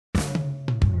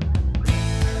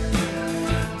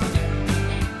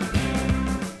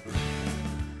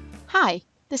Hi,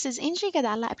 this is Injy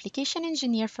Gadalla, Application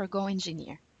Engineer for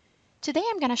GoEngineer. Today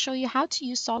I'm going to show you how to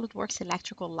use SOLIDWORKS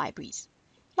Electrical libraries.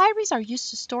 Libraries are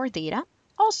used to store data.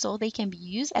 Also, they can be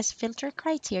used as filter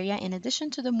criteria in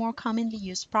addition to the more commonly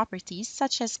used properties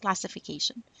such as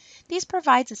classification. These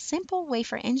provide a simple way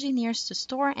for engineers to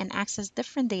store and access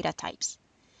different data types.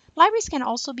 Libraries can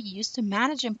also be used to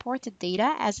manage imported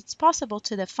data, as it's possible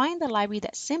to define the library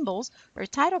that symbols or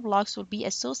title blocks will be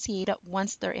associated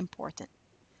once they're imported.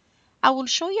 I will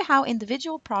show you how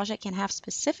individual projects can have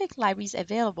specific libraries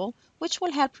available, which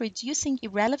will help reducing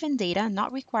irrelevant data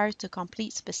not required to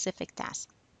complete specific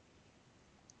tasks.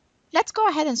 Let's go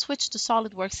ahead and switch to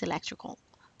SOLIDWORKS Electrical.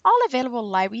 All available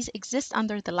libraries exist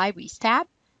under the Libraries tab,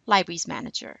 Libraries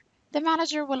Manager. The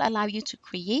manager will allow you to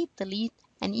create, delete,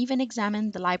 and even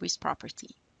examine the library's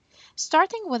property.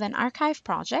 Starting with an archive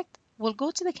project, we'll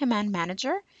go to the Command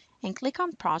Manager and click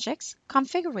on Projects,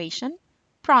 Configuration,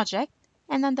 Project,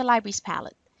 and then the Libraries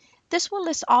palette. This will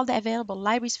list all the available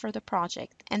libraries for the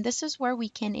project, and this is where we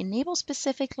can enable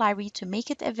specific library to make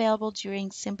it available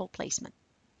during symbol placement.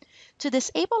 To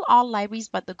disable all libraries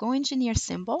but the GoEngineer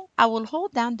symbol, I will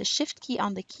hold down the Shift key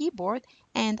on the keyboard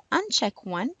and uncheck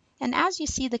one, and as you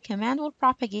see, the command will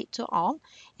propagate to all,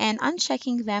 and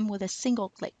unchecking them with a single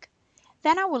click.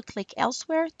 Then I will click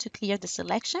Elsewhere to clear the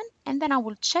selection, and then I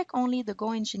will check only the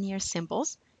GoEngineer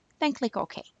symbols, then click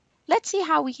OK. Let's see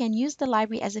how we can use the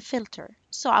library as a filter.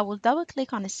 So I will double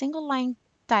click on a single line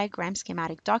diagram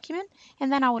schematic document,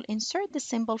 and then I will insert the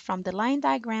symbol from the line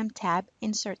diagram tab,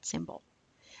 Insert Symbol.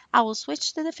 I will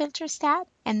switch to the Filters tab,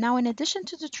 and now in addition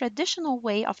to the traditional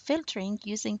way of filtering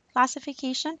using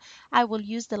classification, I will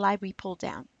use the library pull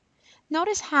down.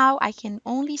 Notice how I can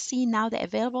only see now the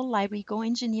available library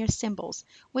GoEngineer symbols,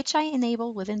 which I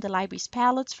enable within the libraries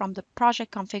palettes from the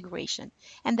project configuration,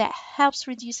 and that helps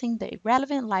reducing the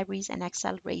irrelevant libraries and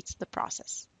accelerates the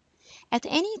process. At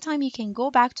any time, you can go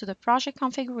back to the project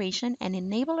configuration and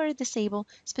enable or disable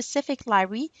specific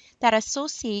library that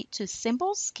associate to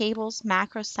symbols, cables,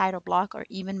 macros, title block, or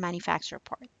even manufacturer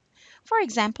part. For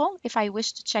example, if I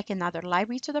wish to check another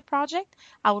library to the project,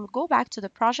 I will go back to the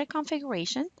project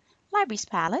configuration, Libraries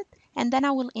palette, and then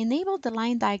I will enable the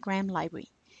line diagram library.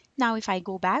 Now if I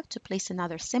go back to place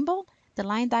another symbol, the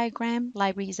line diagram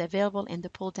library is available in the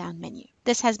pull-down menu.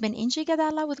 This has been Injy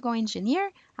Gadalla with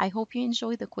GoEngineer. I hope you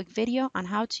enjoyed the quick video on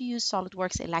how to use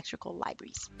SOLIDWORKS Electrical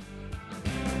libraries.